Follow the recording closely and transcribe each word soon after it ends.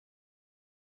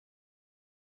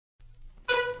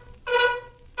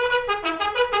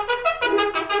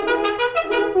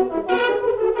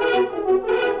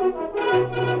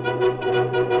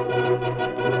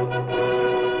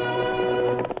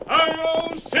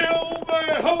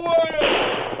Away!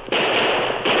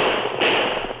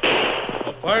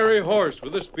 A fiery horse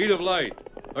with the speed of light,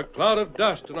 a cloud of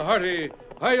dust, and a hearty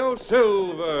Hi-Yo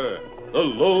Silver, the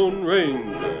Lone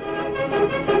Ranger.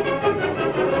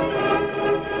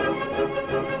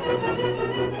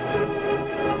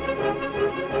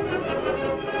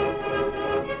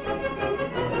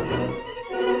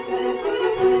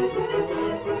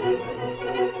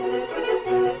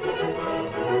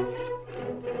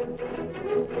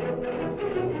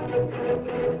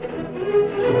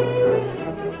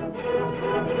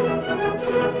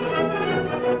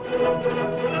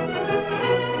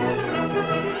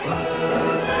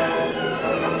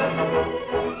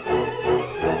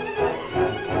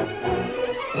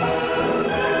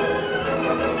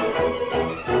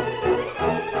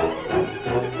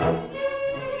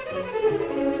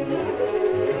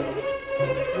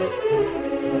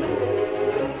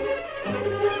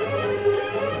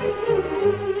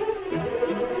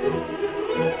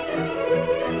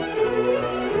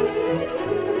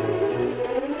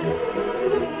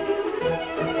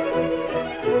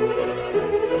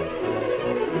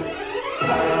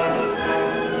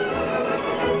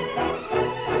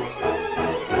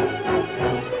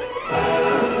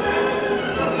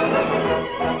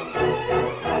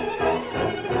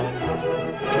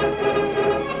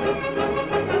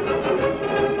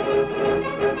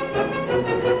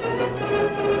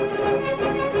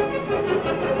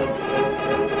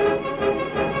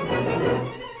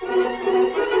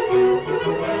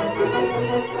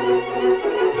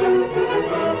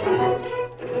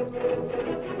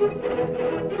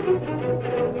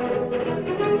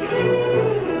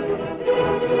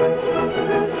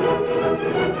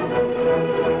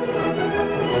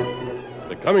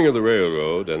 The coming of the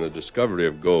railroad and the discovery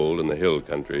of gold in the hill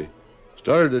country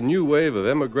started a new wave of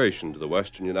emigration to the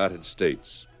western United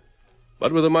States.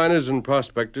 But with the miners and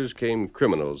prospectors came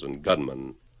criminals and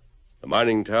gunmen. The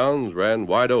mining towns ran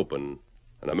wide open,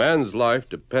 and a man's life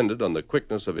depended on the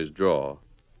quickness of his draw.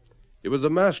 It was the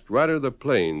masked rider of the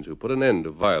plains who put an end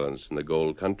to violence in the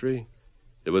gold country.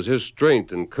 It was his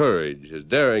strength and courage, his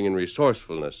daring and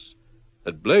resourcefulness,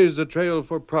 that blazed the trail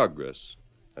for progress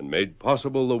and made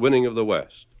possible the winning of the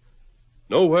West.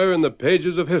 Nowhere in the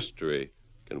pages of history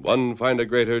can one find a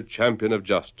greater champion of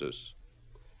justice.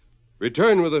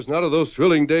 Return with us now to those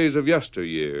thrilling days of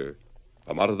yesteryear.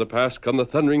 From out of the past come the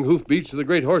thundering hoofbeats of the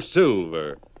great horse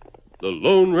Silver. The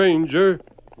Lone Ranger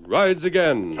rides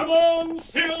again. Come on,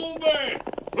 Silver!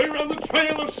 We're on the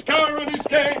trail of Scar and his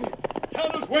gang.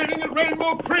 Town is waiting at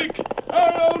Rainbow Creek.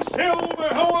 Hello, Silver,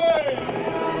 away!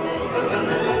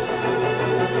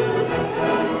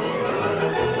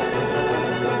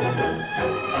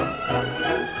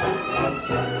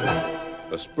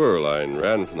 A spur line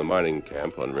ran from the mining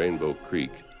camp on Rainbow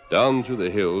Creek down through the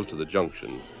hills to the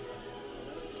junction.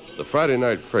 The Friday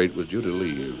night freight was due to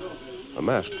leave. A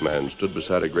masked man stood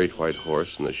beside a great white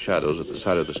horse in the shadows at the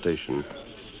side of the station.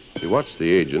 He watched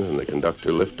the agent and the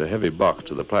conductor lift a heavy box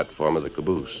to the platform of the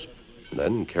caboose, and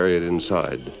then carry it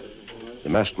inside. The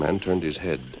masked man turned his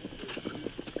head.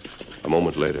 A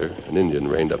moment later, an Indian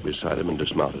reined up beside him and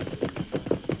dismounted.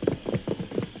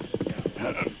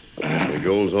 The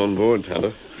gold's on board,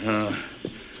 Tonto.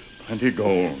 Plenty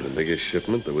gold. The biggest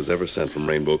shipment that was ever sent from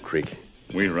Rainbow Creek.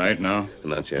 We right now?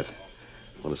 Not yet.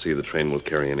 I want to see if the train will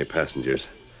carry any passengers.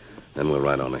 Then we'll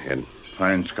ride on ahead.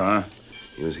 Find Scar?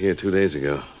 He was here 2 days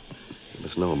ago. He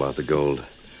must know about the gold.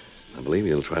 I believe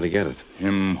he'll try to get it.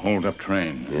 Him hold up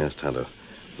train? Yes, Tonto.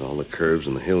 With all the curves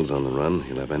and the hills on the run,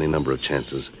 he'll have any number of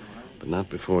chances. But not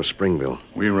before Springville.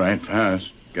 We ride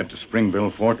fast. Get to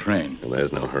Springville 4 train. Well,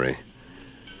 there's no hurry.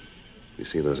 You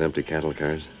see those empty cattle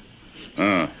cars?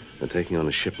 They're taking on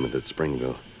a shipment at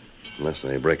Springville. Unless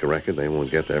they break a record, they won't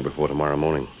get there before tomorrow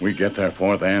morning. We get there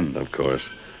 4th end. Of course.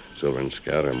 Silver and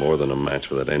Scout are more than a match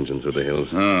for that engine through the hills.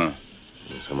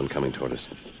 There's someone coming toward us.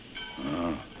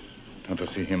 Don't I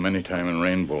see him any time in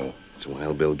Rainbow. It's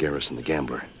Wild Bill Garrison, the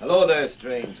gambler. Hello there,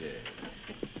 stranger.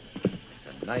 It's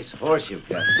a nice horse you've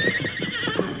got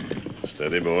there.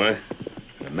 Steady, boy.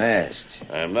 Masked.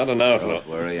 I'm not an outlaw. Don't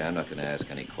worry, I'm not going to ask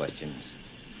any questions.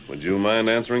 Would you mind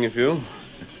answering a few?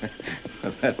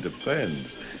 Well, that depends.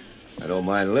 I don't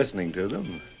mind listening to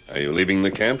them. Are you leaving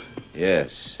the camp?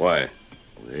 Yes. Why?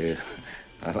 Well,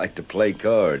 I like to play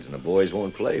cards, and the boys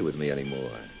won't play with me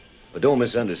anymore. But don't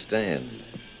misunderstand.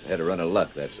 I had a run of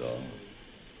luck, that's all.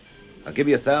 I'll give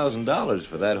you $1,000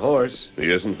 for that horse. He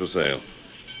isn't for sale.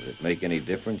 Would it make any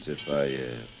difference if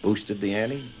I boosted the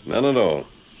ante? None at all.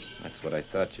 That's what I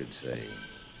thought you'd say.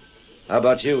 How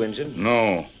about you, Injun?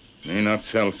 No, me not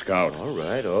sell Scout. All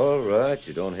right.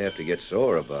 You don't have to get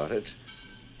sore about it.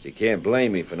 You can't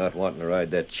blame me for not wanting to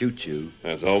ride that choo-choo.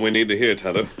 That's all we need to hear,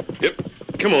 Tonto. Yep.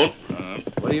 Come on.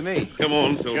 What do you mean? Come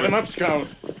on, Silver. Get him up, Scout.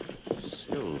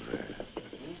 Silver.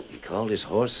 He called his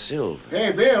horse Silver.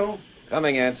 Hey, Bill.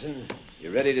 Coming, Anson.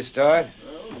 You ready to start?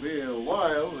 Well, it'll be a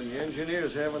while. The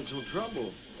engineer's having some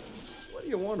trouble. What do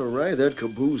you want to ride that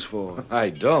caboose for? I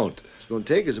don't. It's going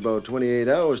to take us about 28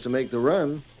 hours to make the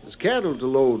run. There's cattle to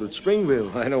load at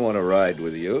Springville. I don't want to ride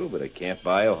with you, but I can't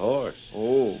buy a horse.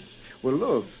 Oh. Well,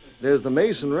 look. There's the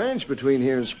Mason Ranch between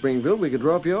here and Springville. We could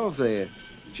drop you off there.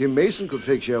 Jim Mason could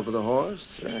fix you up with a horse.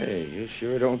 Say, you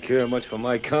sure don't care much for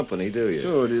my company, do you?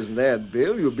 Oh, it isn't that,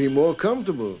 Bill. You'll be more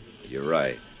comfortable. You're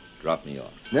right. Drop me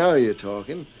off. Now you're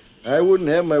talking. I wouldn't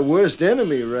have my worst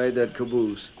enemy ride that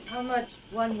caboose. How much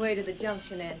one way to the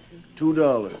junction, Anson?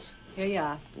 $2. Here you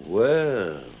are.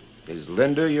 Well, is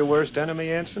Linda your worst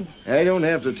enemy, Anson? I don't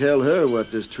have to tell her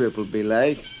what this trip will be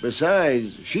like.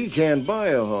 Besides, she can't buy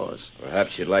a horse.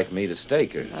 Perhaps you'd like me to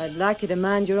stake her. I'd like you to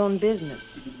mind your own business.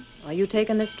 Are you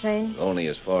taking this train? Only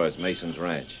as far as Mason's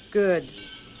Ranch. Good.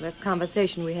 The less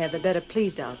conversation we have, the better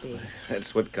pleased I'll be.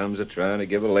 That's what comes of trying to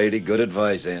give a lady good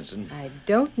advice, Anson. I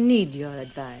don't need your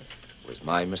advice. It was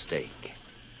my mistake.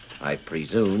 I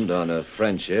presumed on a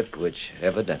friendship which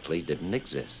evidently didn't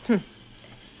exist.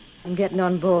 I'm getting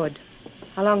on board.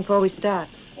 How long before we start?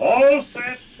 All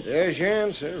set. There's your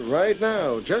answer, right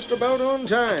now. Just about on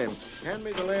time. Hand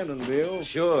me the lantern, Bill.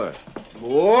 Sure.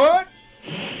 What?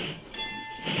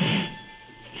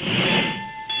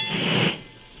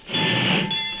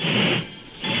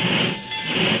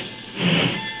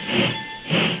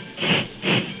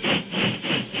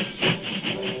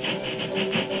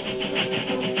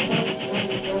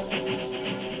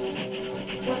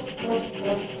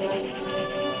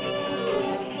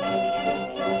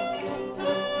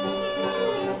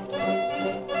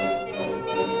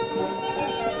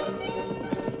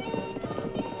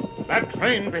 That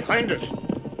train behind us.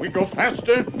 We go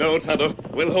faster? No, Tonto.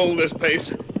 We'll hold this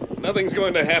pace. Nothing's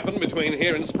going to happen between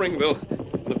here and Springville.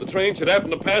 And if the train should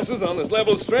happen to pass us on this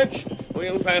level stretch,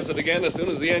 we'll pass it again as soon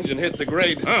as the engine hits a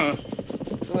grade. Huh?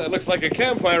 Well, that looks like a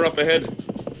campfire up ahead.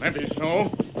 Maybe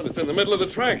so. Well, it's in the middle of the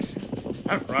tracks.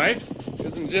 That's right.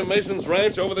 Isn't Jim Mason's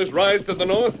ranch over this rise to the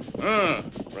north?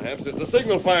 Perhaps it's a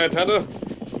signal fire, Tonto.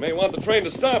 You may want the train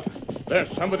to stop.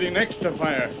 There's somebody next to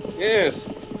fire. Yes.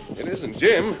 It isn't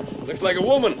Jim. Looks like a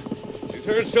woman. She's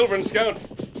heard Silver and Scout.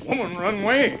 Woman, run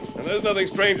away. And there's nothing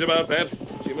strange about that.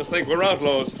 She must think we're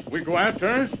outlaws. We go after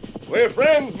her? We're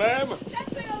friends, ma'am.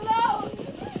 Let me alone.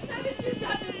 Let me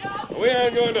done it all. We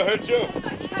aren't going to hurt you.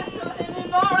 I can't do it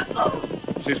anymore.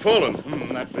 Oh. She's fallen.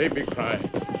 That baby cry.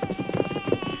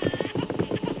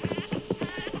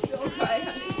 Don't cry,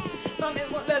 honey. Mommy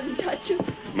won't let him touch you.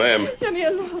 Ma'am, Let me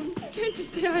alone. Can't you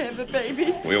see I have a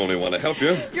baby? we only want to help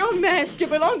you. You're masked. You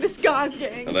belong to Scar's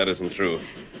gang. And that isn't true.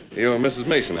 You're Mrs.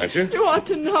 Mason, aren't you? You ought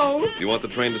to know. You want the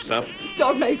train to stop?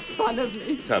 Don't make fun of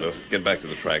me. Tonto, get back to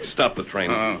the tracks. Stop the train.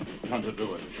 Come to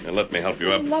do it. And let me help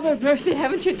you up. Love of mercy,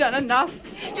 haven't you done enough?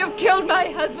 You've killed my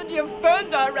husband. You've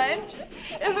burned our ranch.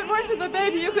 If it weren't for the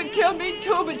baby, you could kill me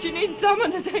too, but you need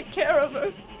someone to take care of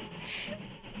her.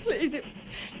 Please,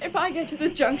 if I get to the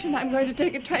junction, I'm going to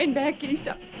take a train back east.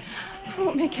 I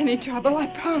won't make any trouble, I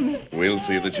promise. We'll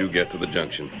see that you get to the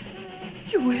junction.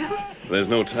 You will? There's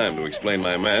no time to explain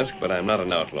my mask, but I'm not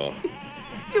an outlaw.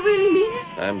 You really mean it?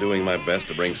 I'm doing my best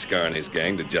to bring Scar and his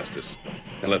gang to justice.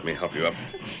 And let me help you up.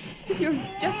 If you'll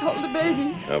just hold the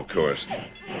baby, Of course.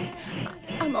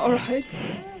 I'm all right.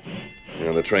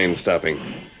 The train's stopping.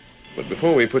 But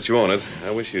before we put you on it,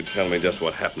 I wish you'd tell me just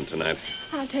what happened tonight.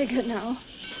 I'll take it now.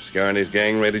 Scar and his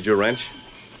gang raided your ranch?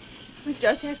 It was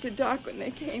just after dark when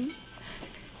they came.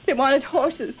 They wanted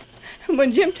horses. And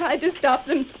when Jim tried to stop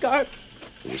them, Scar...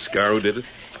 It was Scar who did it?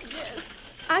 Yes.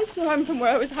 I saw him from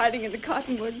where I was hiding in the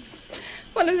cottonwoods.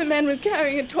 One of the men was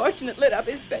carrying a torch and it lit up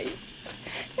his face.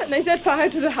 And they set fire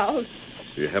to the house.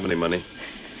 Do you have any money?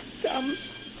 Some.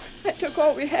 I took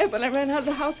all we had when I ran out of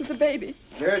the house with the baby.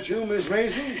 That you, Miss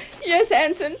Mason? Yes,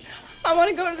 Anson. I want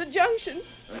to go to the junction.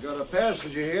 I got a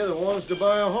passenger here that wants to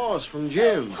buy a horse from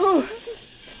Jim. Oh,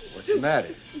 What's the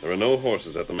matter? There are no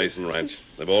horses at the Mason Ranch.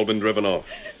 They've all been driven off.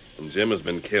 And Jim has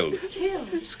been killed.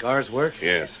 Scar's work?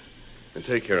 Yes. And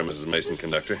take care of Mrs. Mason,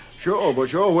 conductor. Sure,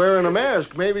 but you're wearing a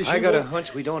mask. Maybe she... I got a won't-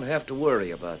 hunch we don't have to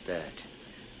worry about that.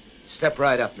 Step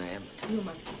right up, ma'am. You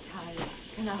must be tired.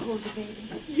 Can I hold the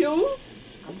baby? you?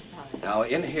 I'm sorry. Now,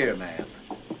 in here, ma'am.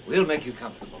 We'll make you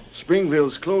comfortable.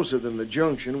 Springville's closer than the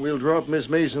junction. We'll drop Miss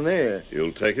Mason there.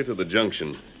 You'll take her to the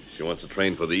junction. She wants to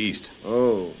train for the east.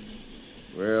 Oh.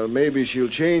 Well, maybe she'll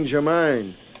change her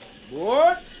mind.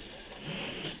 What?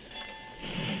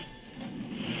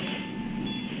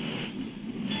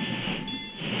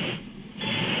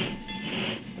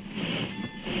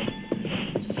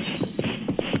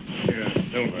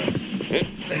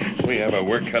 We have our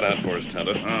work cut out for us,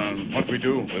 Tonto. What we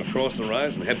do? We'll cross the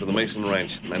rise and head for the Mason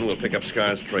Ranch. Then we'll pick up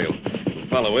Scar's trail. We'll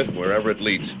follow it wherever it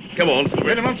leads. Come on, Silver.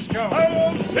 Get him up, Scar.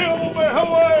 Hi-yo, Silver,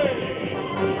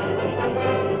 away!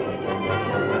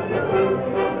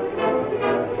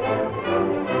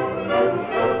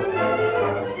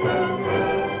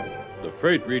 The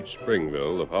freight reached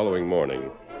Springville the following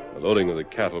morning. The loading of the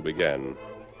cattle began.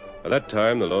 By that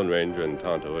time, the Lone Ranger and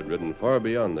Tonto had ridden far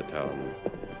beyond the town.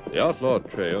 The outlaw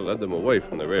trail led them away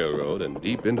from the railroad and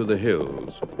deep into the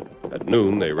hills. At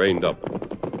noon, they reined up.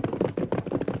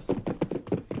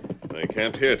 They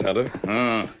camped here, Tonto.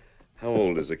 How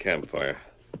old is the campfire?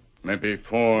 Maybe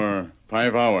 4,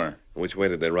 5 hours. Which way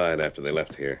did they ride after they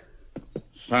left here?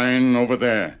 Sign over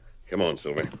there. Come on,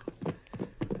 Silver.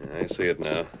 I see it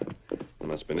now. There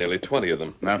must be nearly 20 of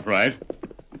them. Not right.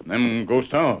 Them go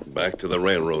south. Back to the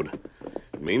railroad.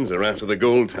 It means they're after the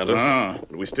gold, Tonto.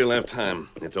 But we still have time.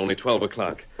 It's only 12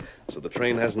 o'clock. So the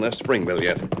train hasn't left Springville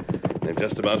yet. They've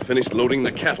just about finished loading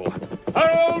the cattle.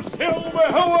 Hi-yo, Silver,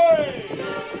 away!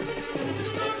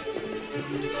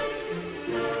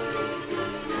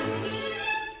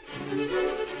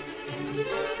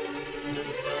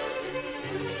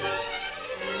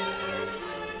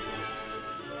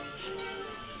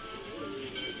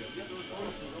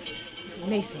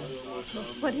 Mason,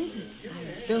 What is it?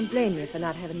 I don't blame you for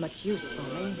not having much use for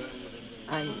me.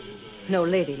 I'm no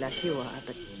lady like you are,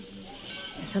 but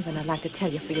there's something I'd like to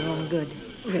tell you for your own good.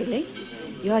 Really?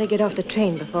 You ought to get off the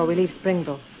train before we leave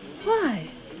Springville. Why?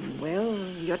 Well,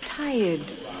 you're tired.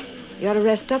 You ought to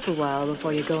rest up a while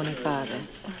before you go any farther.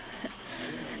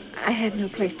 I have no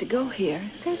place to go here.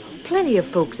 There's plenty of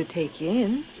folks to take you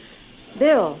in.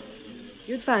 Bill,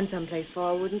 you'd find some place for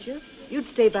her, wouldn't you? You'd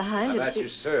stay behind. I'm and at see- your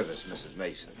service, Mrs.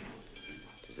 Mason.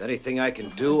 If there's anything I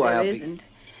can do, There I'll be... isn't.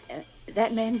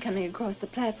 That man coming across the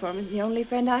platform is the only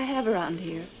friend I have around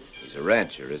here. He's a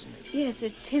rancher, isn't he? Yes,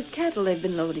 it's his cattle they've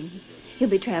been loading. He'll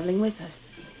be traveling with us.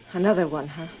 Another one,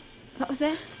 huh? What was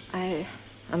that?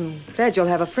 I'm glad you'll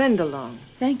have a friend along.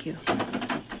 Thank you.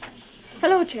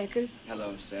 Hello, Checkers.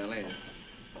 Hello, Sally.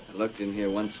 I looked in here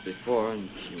once before, and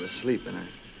you were sleeping.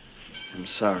 I'm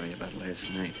sorry about last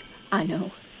night. I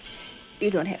know. You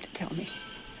don't have to tell me.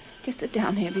 Just sit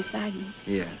down here beside me.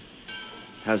 Yeah.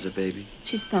 How's the baby?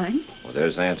 She's fine. Well,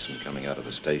 there's Anson coming out of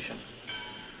the station.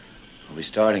 We'll be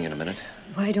starting in a minute.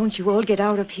 Why don't you all get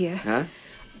out of here? Huh?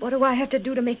 What do I have to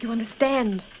do to make you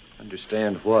understand?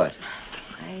 Understand what?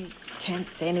 I can't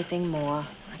say anything more.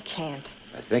 I can't.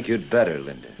 I think you'd better,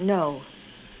 Linda. No.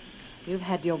 You've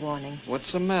had your warning.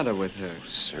 What's the matter with her?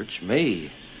 Search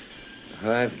me.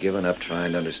 I've given up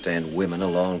trying to understand women a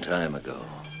long time ago.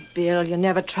 Bill, you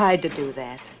never tried to do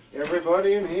that.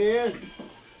 Everybody in here?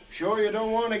 Sure you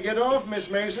don't want to get off, Miss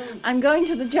Mason? I'm going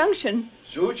to the junction.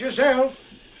 Suit yourself.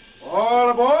 All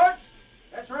aboard.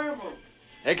 Let's ramble.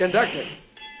 Hey, conductor.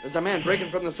 There's a man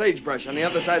breaking from the sagebrush on the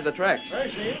other side of the tracks. I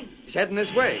see him. He's heading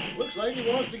this way. Looks like he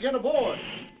wants to get aboard.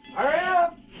 Hurry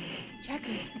up.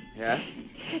 Checkers, Yeah?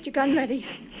 get your gun ready.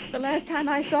 The last time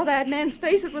I saw that man's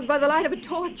face, it was by the light of a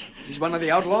torch. He's one of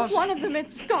the outlaws? One of them,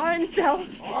 it's Scar himself.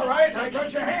 All right, I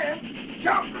got your hand.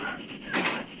 Jump.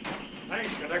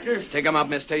 Thanks, conductor. Stick him up,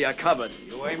 mister. You're covered.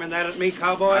 You aiming that at me,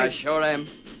 cowboy? I sure am.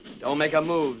 Don't make a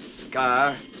move,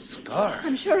 Scar. Scar?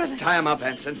 I'm sure of it. Tie him up,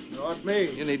 Anson. Not me.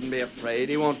 You needn't be afraid.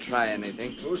 He won't try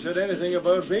anything. Who said anything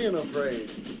about being afraid?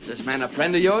 Is this man a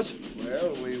friend of yours?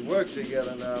 Well, we work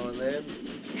together now and then.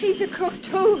 He's a crook,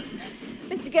 too.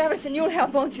 Mr. Garrison, you'll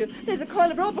help, won't you? There's a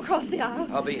coil of rope across the aisle.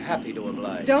 I'll be happy to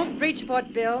oblige. Don't reach for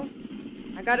it, Bill.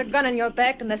 I got a gun in your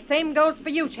back, and the same goes for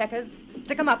you, Checkers.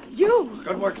 Stick 'em up. You!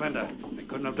 Good work, Linda. I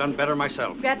couldn't have done better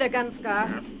myself. Grab their gun,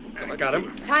 Scar. I got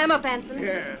him. Tie 'em up, Anson.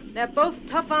 Yeah. They're both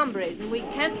tough hombres, and we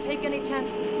can't take any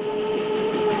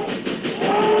chances.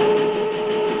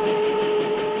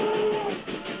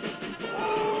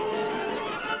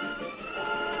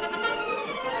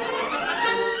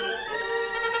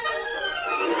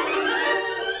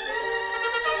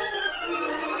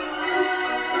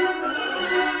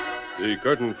 The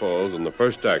curtain falls on the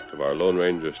first act of our Lone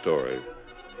Ranger story.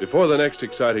 Before the next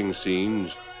exciting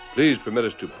scenes, please permit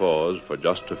us to pause for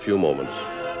just a few moments.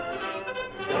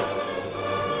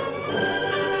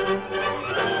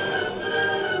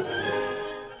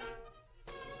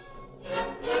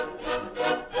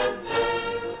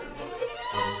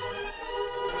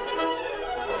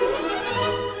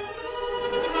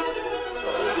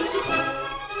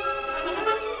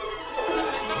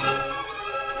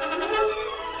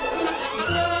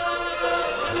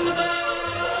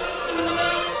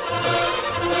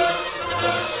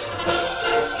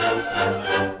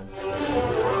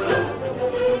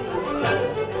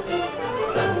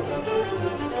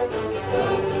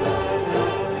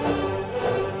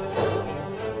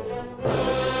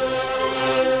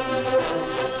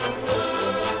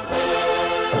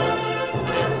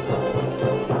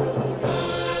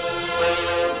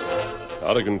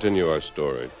 Now to continue our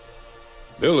story.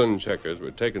 Bill and Checkers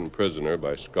were taken prisoner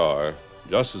by Scar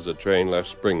just as the train left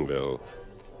Springville.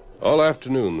 All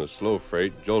afternoon, the slow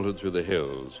freight jolted through the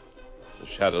hills. The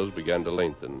shadows began to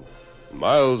lengthen.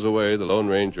 Miles away, the Lone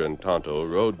Ranger and Tonto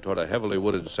rode toward a heavily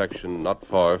wooded section not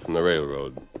far from the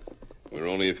railroad. We're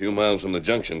only a few miles from the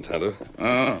junction, Tonto.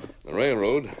 Ah. The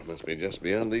railroad must be just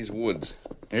beyond these woods.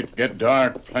 It get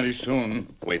dark plenty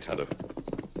soon. Wait, Tonto.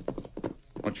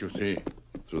 What you see?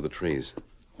 Through the trees.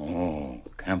 Oh,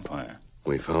 campfire.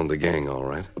 We found the gang, all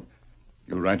right.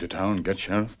 You ride to town, get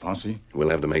sheriff, posse? We'll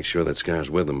have to make sure that Scar's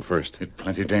with them first. It's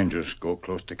plenty dangerous. Go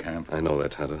close to camp. I know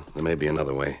that, Tonto. There may be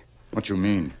another way. What you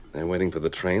mean? They're waiting for the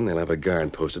train. They'll have a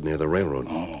guard posted near the railroad.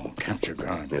 Oh, capture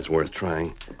guard. It's worth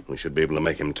trying. We should be able to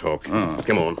make him talk.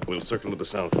 Come on. We'll circle to the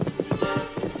south.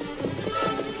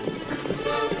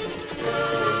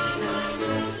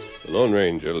 The Lone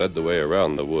Ranger led the way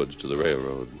around the woods to the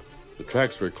railroad. The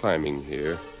tracks were climbing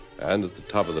here, and at the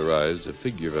top of the rise, the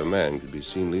figure of a man could be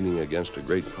seen leaning against a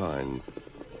great pine.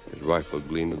 His rifle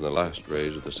gleamed in the last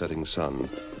rays of the setting sun.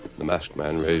 The masked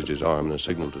man raised his arm in a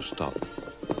signal to stop.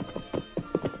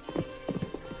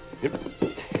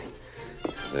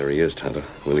 There he is, Tonto.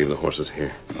 We'll leave the horses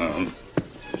here.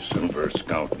 Silver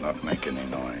Scout not make any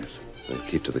noise. We'll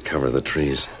keep to the cover of the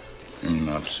trees. He'll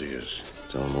not see us.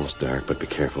 It's almost dark, but be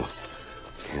careful.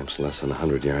 Camp's less than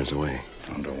 100 yards away.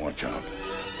 Tonto, watch out.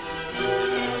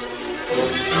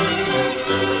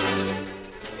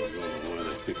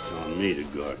 Picked on me to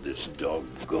guard this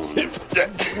doggone. Quick,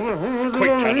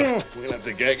 Tonto. We'll have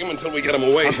to gag him until we get him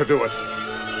away. How to do it?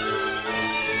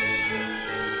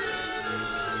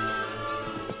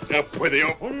 Up with you.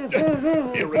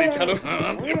 You ready, Tonto?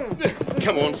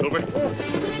 Come on, Silver.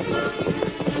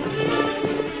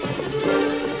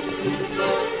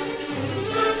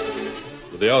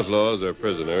 With the outlaw as their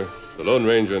prisoner, the Lone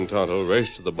Ranger and Tonto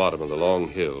raced to the bottom of the long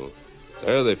hill.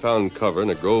 There they found cover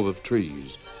in a grove of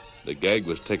trees. The gag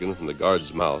was taken from the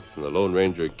guard's mouth, and the Lone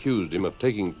Ranger accused him of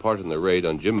taking part in the raid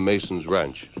on Jim Mason's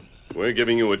ranch. We're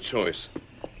giving you a choice.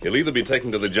 You'll either be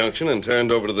taken to the junction and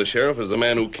turned over to the sheriff as the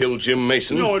man who killed Jim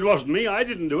Mason. No, it wasn't me. I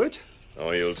didn't do it.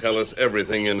 Or you'll tell us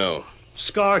everything you know.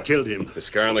 Scar killed him. Is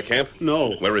Scar in the camp?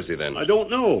 No. Where is he then? I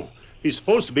don't know. He's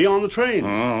supposed to be on the train.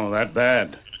 Oh, that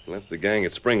bad. Left the gang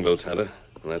at Springville, Tonto.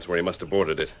 And that's where he must have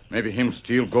boarded it. Maybe him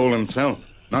steal gold himself.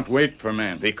 Not wait for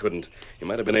man. He couldn't. He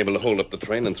might have been able to hold up the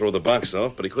train and throw the box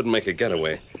off, but he couldn't make a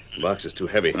getaway. The box is too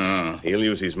heavy. He'll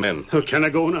use his men. Can I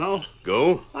go now?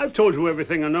 Go? I've told you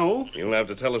everything I know. You'll have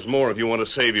to tell us more if you want to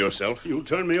save yourself. You'll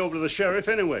turn me over to the sheriff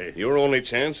anyway. Your only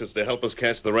chance is to help us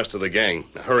catch the rest of the gang.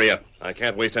 Now, hurry up. I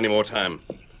can't waste any more time.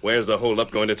 Where's the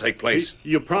holdup going to take place?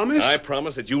 You promise? I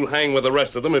promise that you'll hang with the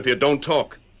rest of them if you don't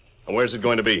talk. And where's it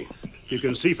going to be? You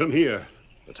can see from here.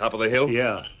 The top of the hill?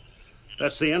 Yeah.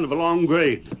 That's the end of a long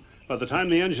grade. By the time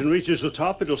the engine reaches the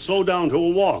top, it'll slow down to a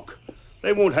walk.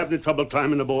 They won't have any trouble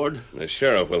climbing aboard. The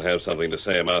sheriff will have something to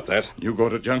say about that. You go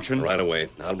to junction? Right away.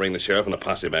 I'll bring the sheriff and a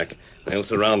posse back. They'll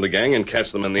surround the gang and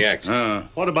catch them in the act.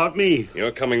 What about me?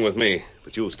 You're coming with me,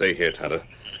 but you'll stay here, Tonto.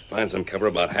 Find some cover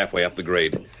about halfway up the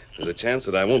grade. There's a chance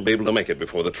that I won't be able to make it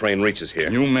before the train reaches here.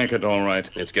 You make it all right.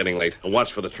 It's getting late.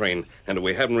 Watch for the train. And if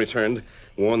we haven't returned,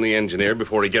 warn the engineer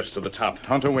before he gets to the top.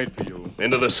 Tonto, wait for you.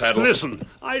 Into the saddle. Listen,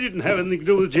 I didn't have anything to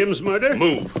do with Jim's murder.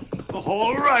 Move.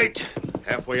 All right.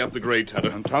 Halfway up the grade,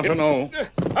 Tonto. And Tonto, no.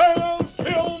 Hello,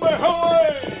 Silver,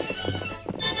 away!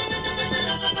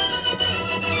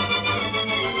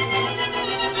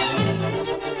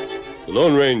 The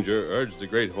Lone Ranger urged the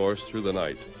great horse through the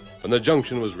night. When the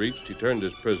junction was reached, he turned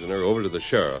his prisoner over to the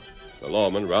sheriff. The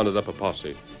lawman rounded up a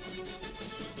posse.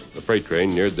 The freight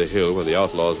train neared the hill where the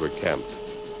outlaws were camped.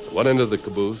 At one end of the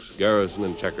caboose, Garrison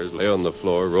and Checkers lay on the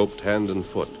floor, roped hand and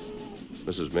foot.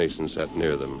 Mrs. Mason sat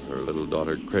near them, her little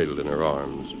daughter cradled in her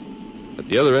arms. At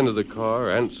the other end of the car,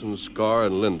 Anson, Scar,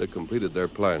 and Linda completed their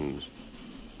plans.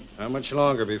 How much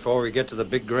longer before we get to the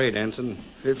big grade, Anson?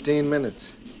 15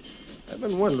 minutes. I've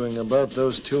been wondering about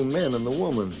those two men and the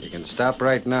woman. You can stop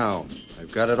right now.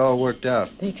 I've got it all worked out.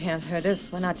 They can't hurt us.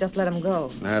 Why not just let them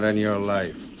go? Not on your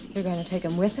life. You're going to take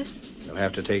them with us? You'll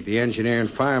have to take the engineer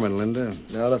and fireman, Linda.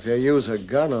 Not if you use a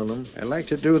gun on them. I'd like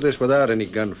to do this without any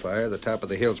gunfire. The top of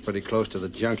the hill's pretty close to the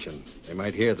junction. They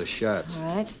might hear the shots. All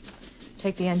right.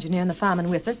 Take the engineer and the fireman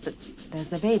with us, but there's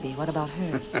the baby. What about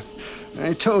her?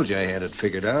 I told you I had it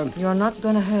figured out. You're not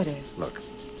going to hurt her. Look,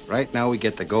 right now we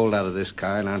get the gold out of this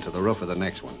car and onto the roof of the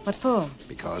next one. What for?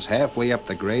 Because halfway up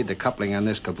the grade, the coupling on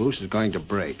this caboose is going to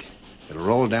break. It'll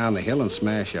roll down the hill and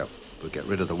smash up. We'll get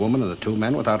rid of the woman and the two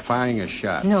men without firing a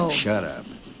shot. No. Shut up.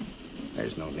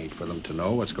 There's no need for them to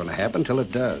know what's going to happen till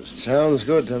it does. Sounds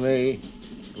good to me.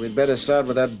 We'd better start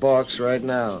with that box right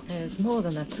now. There's more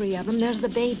than the three of them. There's the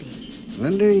baby.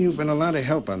 Linda, you've been a lot of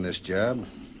help on this job.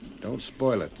 Don't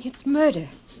spoil it. It's murder.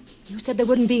 You said there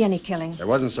wouldn't be any killing. There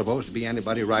wasn't supposed to be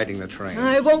anybody riding the train.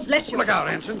 I won't let you. Look out,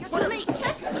 Anson. You're too late,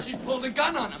 Checkers. She pulled a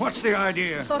gun on him. What's the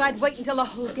idea? Thought I'd wait until the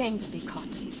whole gang could be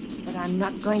caught. But I'm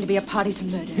not going to be a party to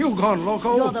murder. You gone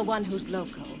loco? You're the one who's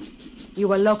loco. You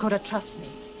were loco to trust me.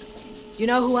 Do you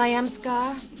know who I am,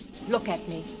 Scar? Look at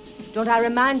me. Don't I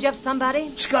remind you of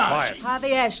somebody? Scar. Quiet.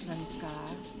 Harvey Ashland, Scar.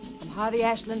 I'm Harvey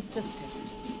Ashland's sister.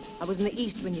 I was in the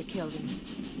East when you killed him.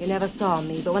 You never saw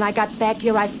me, but when I got back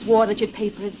here, I swore that you'd pay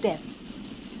for his death.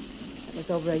 That was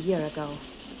over a year ago.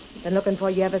 Been looking for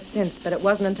you ever since, but it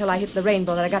wasn't until I hit the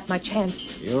rainbow that I got my chance.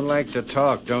 You like to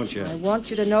talk, don't you? I want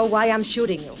you to know why I'm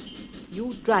shooting you.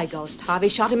 You dry ghost, Harvey,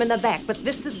 shot him in the back, but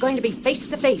this is going to be face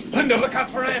to face. Linda, look out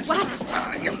for Anson. What?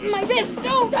 My wrist!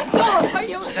 Don't let go of her,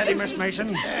 you... Steady, Miss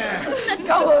Mason. Let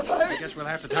go of her. I guess we'll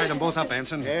have to tie them both up,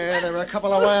 Anson. Yeah, there were a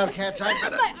couple of wildcats. I'd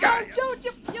better... Don't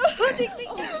you... You're hurting me.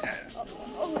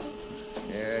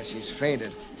 Yeah, she's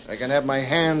fainted. I can have my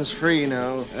hands free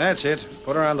now. That's it.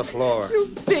 Put her on the floor.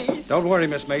 You beast. Don't worry,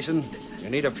 Miss Mason. You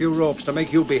need a few ropes to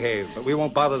make you behave, but we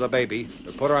won't bother the baby.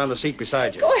 We'll put her on the seat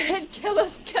beside you. Go ahead, kill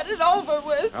us. Get it over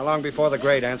with. How long before the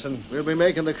grade, Anson? We'll be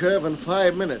making the curve in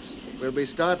 5 minutes. We'll be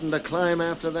starting to climb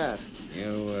after that.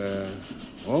 You,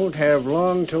 won't have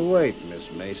long to wait, Miss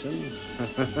Mason.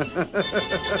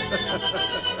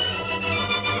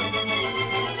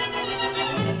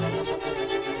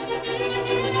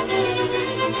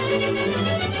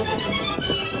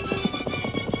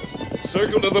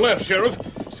 Circle to the left, Sheriff.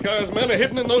 Scar's men are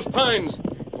hidden in those pines.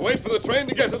 Wait for the train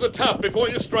to get to the top before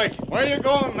you strike. Where you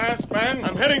going, masked man?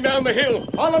 I'm heading down the hill.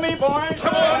 Follow me, boys.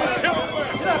 Come on, Silver.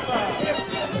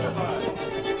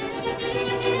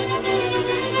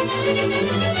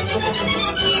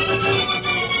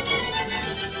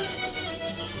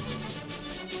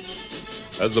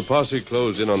 As the posse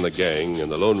closed in on the gang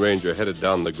and the Lone Ranger headed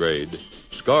down the grade,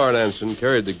 Scar and Anson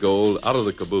carried the gold out of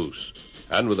the caboose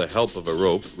and, with the help of a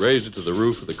rope, raised it to the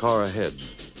roof of the car ahead.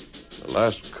 The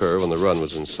last curve on the run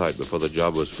was in sight before the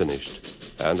job was finished,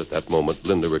 and at that moment,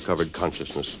 Linda recovered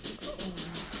consciousness.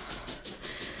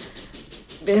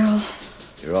 Bill.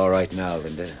 You're all right now,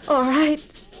 Linda. All right.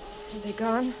 Are they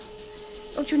gone?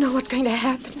 Don't you know what's going to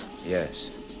happen? Yes.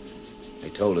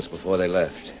 They told us before they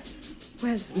left.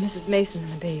 Where's Mrs. Mason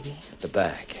and the baby? At the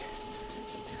back.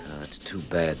 Oh, it's too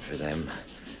bad for them.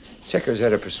 Checkers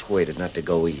had her persuaded not to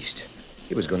go east.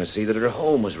 He was going to see that her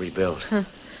home was rebuilt. Huh.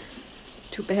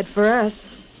 It's too bad for us.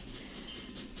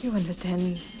 You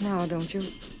understand now, don't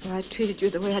you? Why I treated you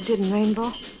the way I did in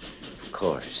Rainbow? Of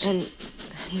course. And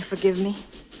you forgive me?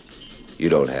 You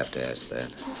don't have to ask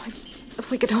that. Oh, if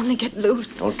we could only get loose.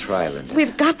 Don't try, Linda.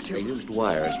 We've got to. They used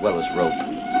wire as well as rope.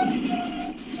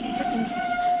 Listen,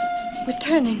 we're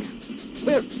turning.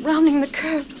 We're rounding the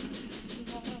curve.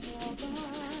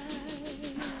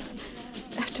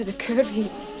 After the curve, he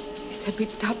said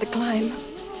we'd start the climb.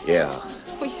 Yeah.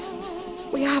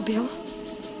 We are, Bill.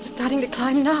 We're starting to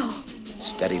climb now.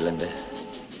 Steady, Linda.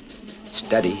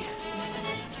 Steady.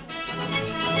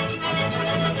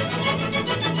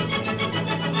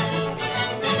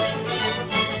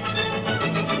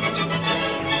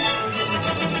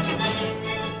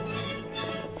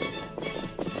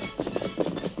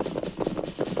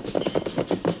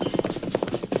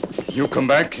 You come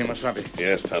back, Kimasabi.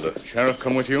 Yes, Tonto. Sheriff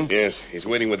come with you? Yes, he's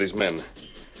waiting with his men.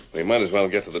 We might as well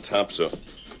get to the top, so...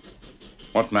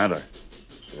 What matter?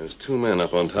 There's 2 men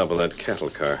up on top of that cattle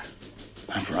car.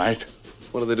 That's right.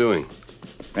 What are they doing?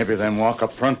 Maybe them walk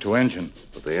up front to engine.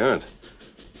 But they aren't.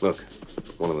 Look,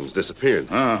 one of them's disappeared.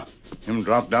 Him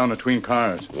dropped down between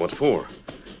cars. What for?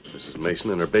 Mrs.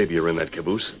 Mason and her baby are in that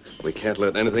caboose. We can't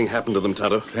let anything happen to them,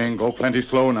 Tonto. Train go plenty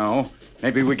slow now.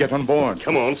 Maybe we get on board.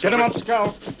 Come on, Get him up,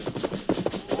 Scout.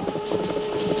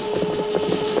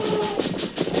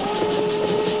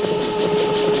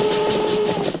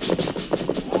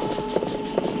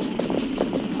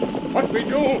 What we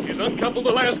do? He's uncoupled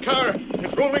the last car.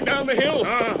 It's rolling down the hill.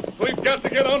 We've got to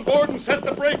get on board and set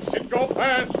the brakes. It go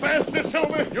fast. Faster,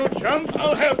 Silver. You jump.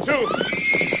 I'll have to.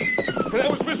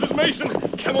 That was Mrs.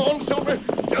 Mason. Come on, Silver.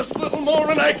 Just a little more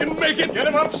and I can make it. Get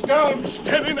him up, Scout.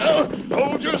 Steady now.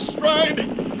 Hold your stride.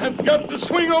 I've got to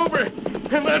swing over.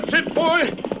 And that's it,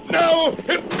 boy. Now.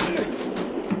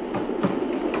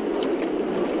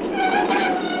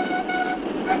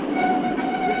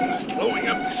 Slowing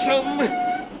up some.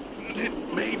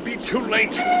 It may be too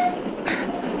late.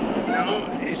 No,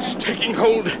 it's taking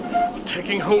hold.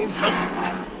 Taking hold some.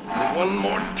 One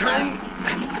more turn.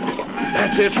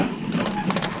 That's it.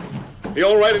 You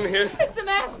all right in here? It's the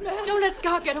masked man. Don't let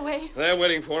Scout get away. They're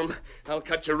waiting for him. I'll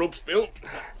cut your ropes, Bill.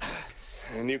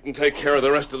 And you can take care of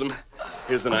the rest of them.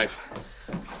 Here's the knife.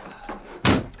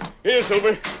 Here,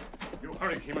 Silver. You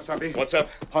hurry, Kimasabi. What's up?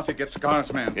 Posse get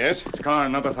Scar's man. Yes? Scar,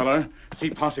 another fella. See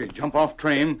Posse, jump off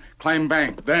train, climb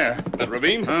bank. There. That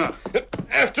ravine? Ah.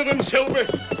 After them, Silver.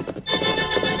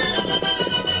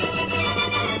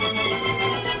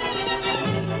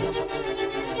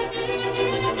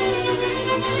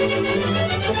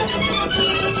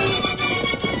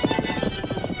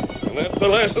 And that's the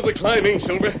last of the climbing,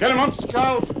 Silver. Get him up,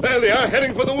 Scout. There they are,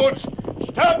 heading for the woods.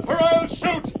 Stop or I'll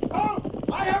shoot. Oh,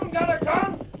 I haven't got a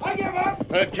gun. I give up.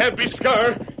 That can't be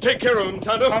Scar. Take care of him,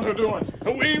 Tonto. Tonto doing?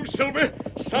 Weave, Silver,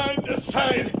 side to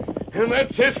side. And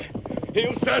that's it.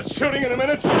 He'll start shooting in a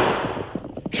minute.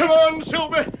 Come on,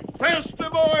 Silver. Faster,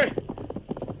 boy.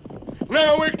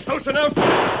 Now we're close enough.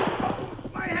 Oh,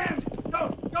 my hand.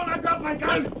 Don't I drop my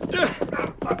gun.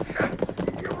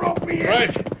 You roped me in.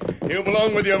 Right. You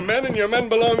belong with your men, and your men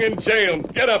belong in jail.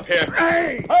 Get up here.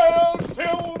 Hey! Hello,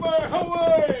 Silver!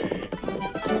 Away!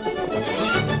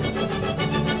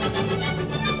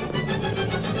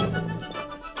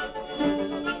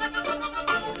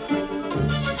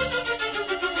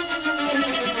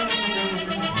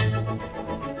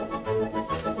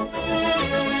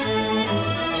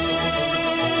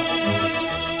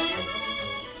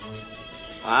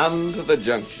 On to the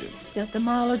junction. Just a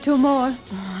mile or two more.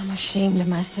 Oh, I'm ashamed of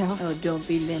myself. Oh, don't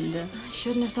be, Linda. I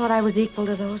shouldn't have thought I was equal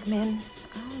to those men.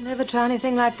 I'll never try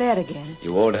anything like that again.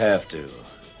 You won't have to.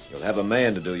 You'll have a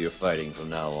man to do your fighting from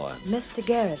now on. Mr.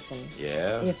 Garrison.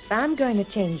 Yeah? If I'm going to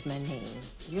change my name,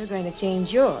 you're going to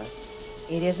change yours.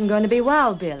 It isn't going to be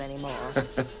Wild Bill anymore.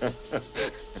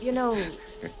 You know,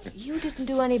 you didn't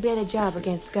do any better job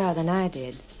against Scar than I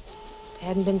did. If it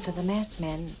hadn't been for the masked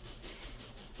man,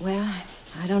 well,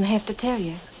 I don't have to tell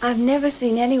you. I've never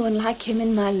seen anyone like him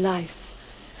in my life.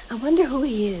 I wonder who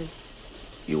he is.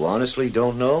 You honestly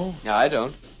don't know? No, I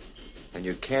don't. And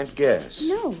you can't guess?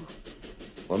 No.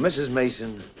 Well, Mrs.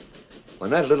 Mason, when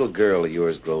that little girl of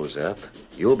yours grows up,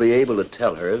 you'll be able to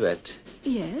tell her that...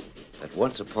 Yes? That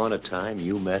once upon a time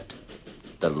you met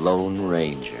the Lone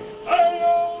Ranger.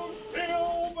 Hello,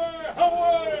 Silver!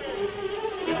 Away!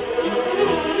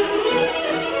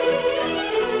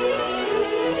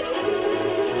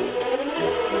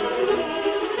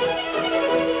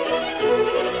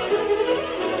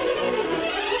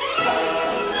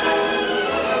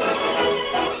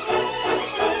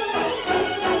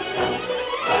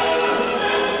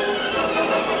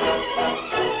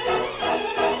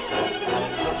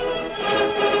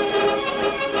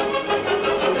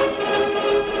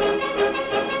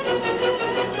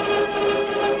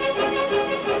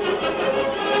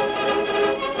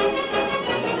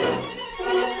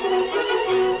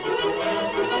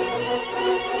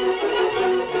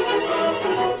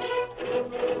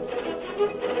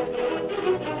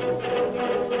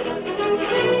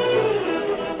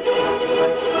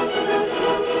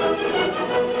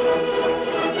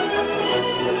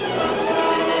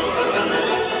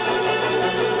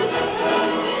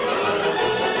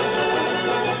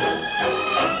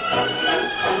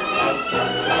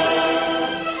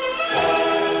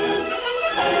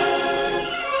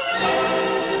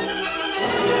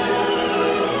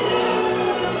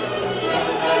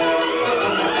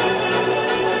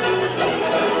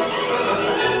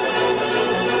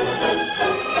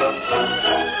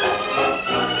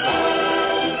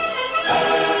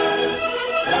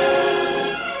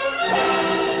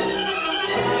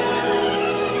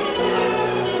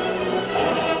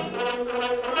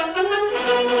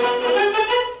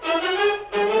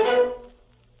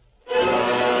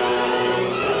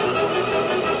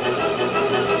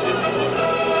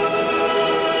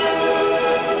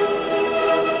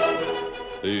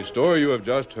 The story you have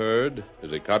just heard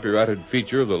is a copyrighted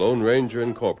feature of the Lone Ranger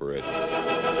Incorporated.